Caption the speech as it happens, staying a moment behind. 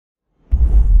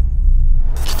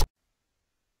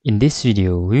In this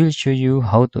video, we will show you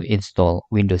how to install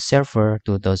Windows Server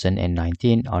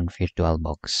 2019 on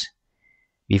VirtualBox.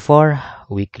 Before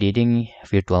we creating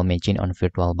virtual machine on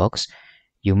VirtualBox,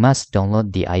 you must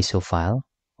download the ISO file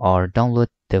or download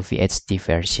the VHD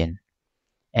version.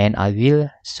 And I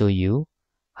will show you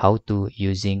how to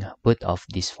using both of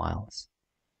these files.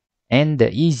 And the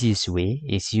easiest way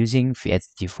is using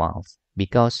VHD files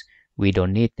because we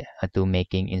don't need to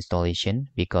making installation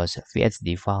because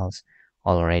VHD files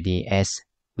already as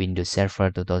Windows Server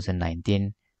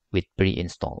 2019 with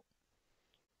pre-installed.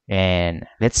 And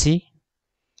let's see.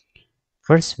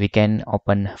 First, we can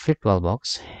open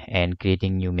VirtualBox and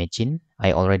creating new machine.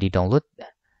 I already download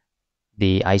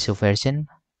the ISO version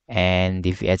and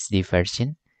the VHD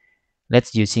version.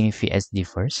 Let's using VHD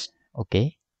first.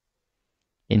 Okay.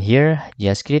 In here,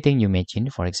 just creating new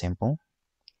machine, for example,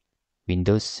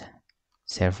 Windows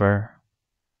Server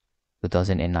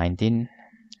 2019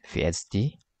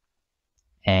 VHD.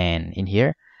 And in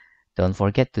here, don't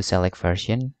forget to select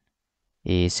version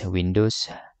is Windows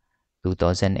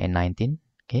 2019.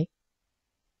 Okay.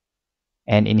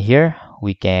 And in here,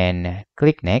 we can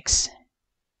click next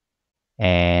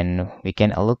and we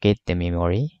can allocate the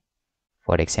memory.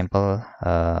 For example,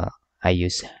 I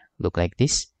use look like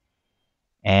this.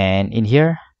 And in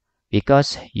here,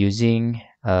 because using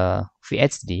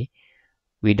VHD,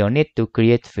 we don't need to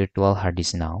create virtual hard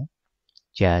disk now,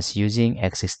 just using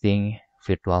existing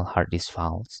virtual hard disk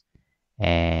files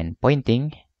and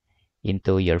pointing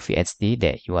into your VHD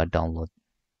that you are download.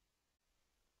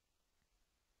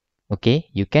 Okay,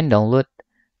 you can download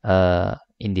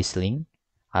in this link.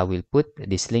 I will put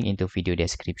this link into video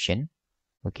description.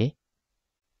 Okay.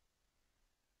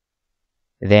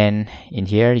 Then in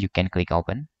here, you can click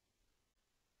open.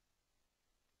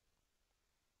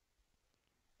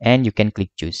 And you can click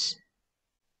choose.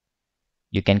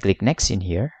 You can click next in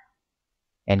here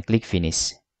and click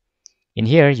finish. In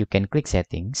here, you can click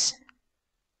settings.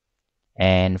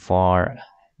 And for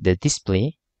the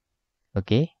display,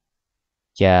 okay,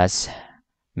 just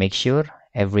make sure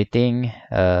everything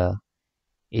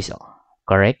is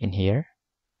correct in here.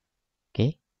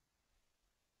 Okay.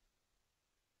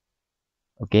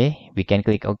 Okay, we can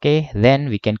click OK. Then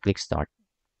we can click start.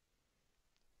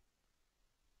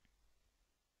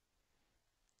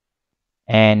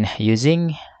 And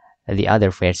using the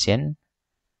other version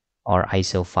or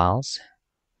ISO files,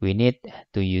 we need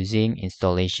to using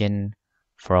installation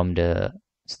from the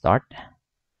start.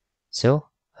 So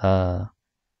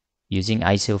using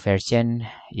ISO version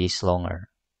is longer.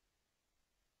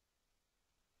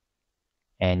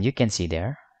 And you can see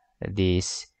there,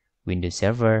 this Windows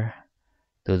Server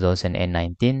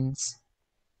 2019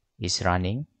 is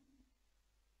running.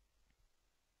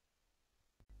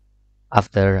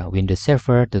 After Windows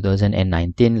Server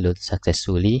 2019 loads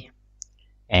successfully,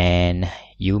 and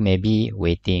you may be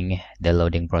waiting the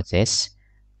loading process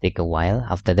take a while.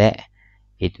 After that,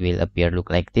 it will appear look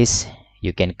like this.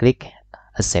 You can click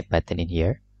a save button in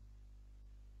here,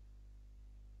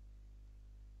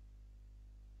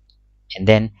 and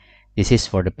then this is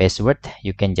for the password.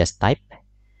 You can just type.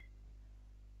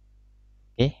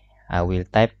 Okay, I will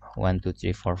type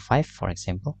 12345 for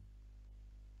example,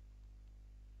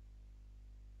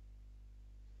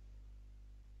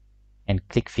 and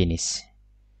click finish.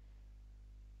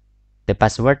 The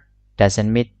password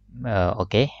doesn't meet.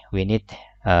 Okay, we need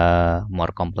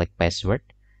more complex password.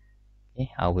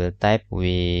 Okay, I will type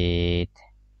with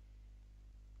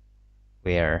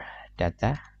where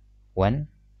data 1.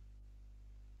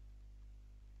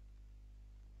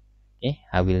 Okay,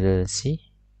 I will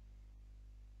see.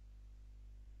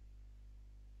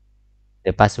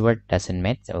 The password doesn't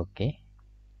match. Okay,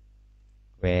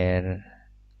 where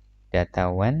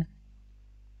data 1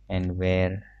 and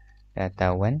where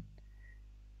data 1.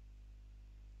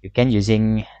 You can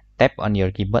using tap on your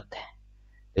keyboard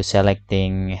to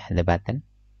selecting the button.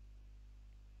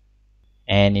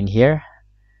 And in here,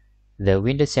 the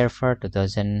Windows Server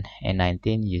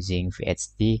 2019 using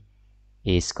VHD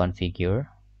is configured.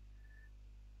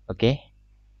 Okay,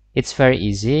 it's very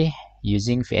easy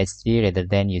using VHD rather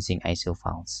than using ISO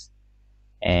files.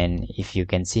 And if you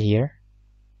can see here,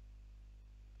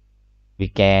 we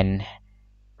can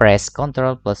press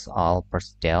Ctrl plus Alt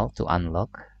plus Del to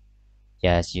unlock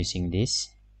just using this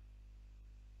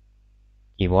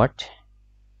keyboard.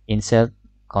 Insert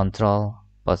Ctrl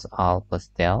plus Alt plus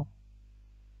Del,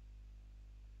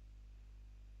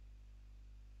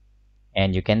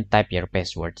 and you can type your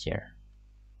password here.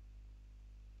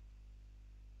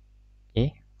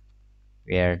 Okay,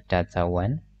 where data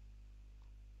 1,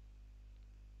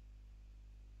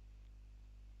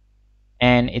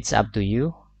 and it's up to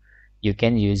you. You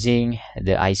can using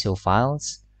the ISO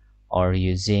files or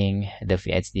using the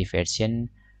VHD version,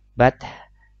 but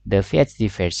the VHD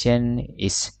version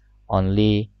is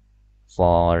only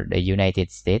for the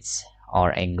United States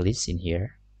or English in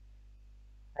here.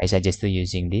 I suggest to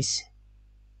using this,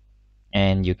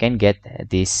 and you can get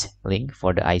this link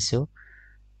for the ISO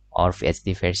or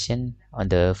VHD version on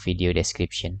the video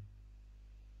description.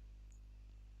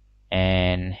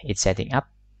 And it's setting up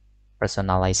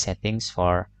personalized settings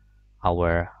for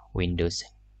our Windows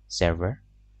server.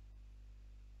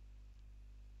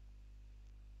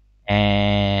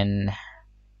 And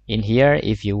in here,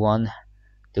 if you want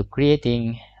to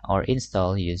creating or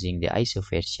install using the ISO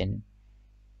version,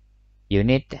 you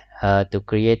need to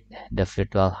create the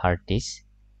virtual hard disk,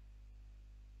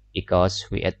 because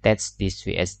we attach this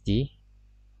VSD.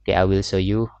 Okay, I will show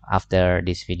you after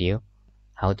this video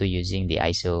how to using the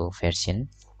ISO version,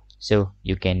 so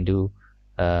you can do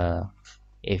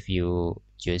if you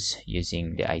choose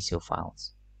using the ISO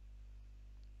files.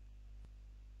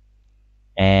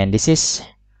 And this is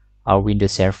our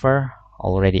Windows server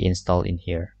already installed in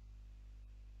here.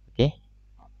 Okay,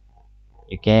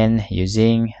 you can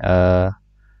using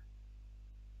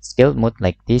skill mode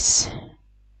like this,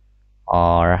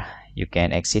 or you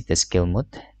can exit the skill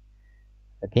mode.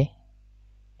 Okay,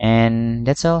 and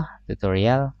that's all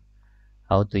tutorial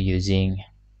how to using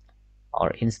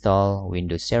or install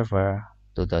Windows Server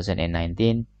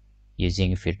 2019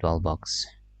 using VirtualBox.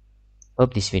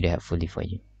 Hope this video helpful for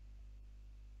you.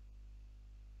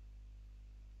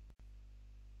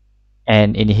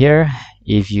 And in here,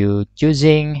 if you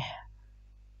choosing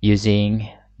using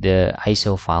the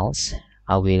ISO files,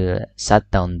 I will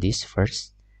shut down this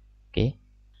first. Okay,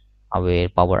 I will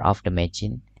power off the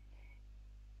machine.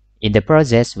 In the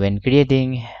process, when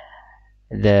creating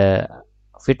the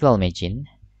virtual machine,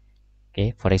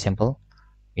 okay, for example,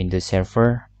 Windows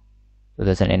Server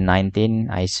 2019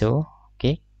 ISO,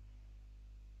 okay,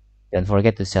 don't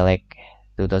forget to select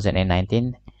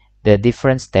 2019. The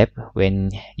different step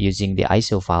when using the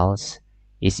ISO files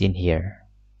is in here.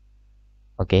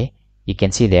 Okay, you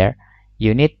can see there,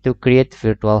 you need to create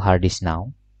virtual hard disk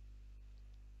now.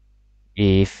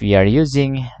 If we are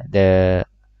using the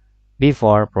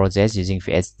before process using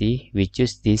VHD, we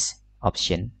choose this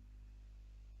option.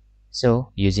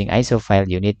 So using ISO file,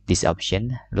 you need this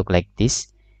option, look like this,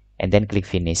 and then click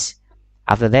finish.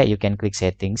 After that, you can click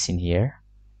settings in here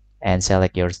and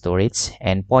select your storage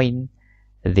and point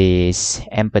this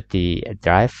empty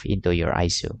drive into your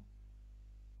ISO.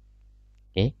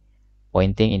 Okay,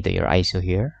 pointing into your ISO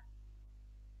here.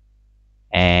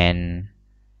 And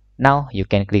now you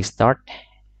can click start,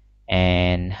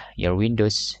 and your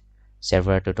Windows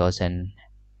Server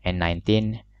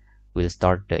 2019 will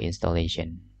start the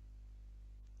installation.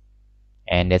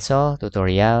 And that's all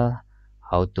tutorial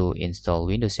how to install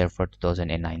Windows Server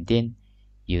 2019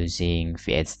 using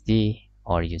VHD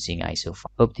or using ISO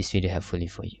file. Hope this video helpful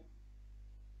for you.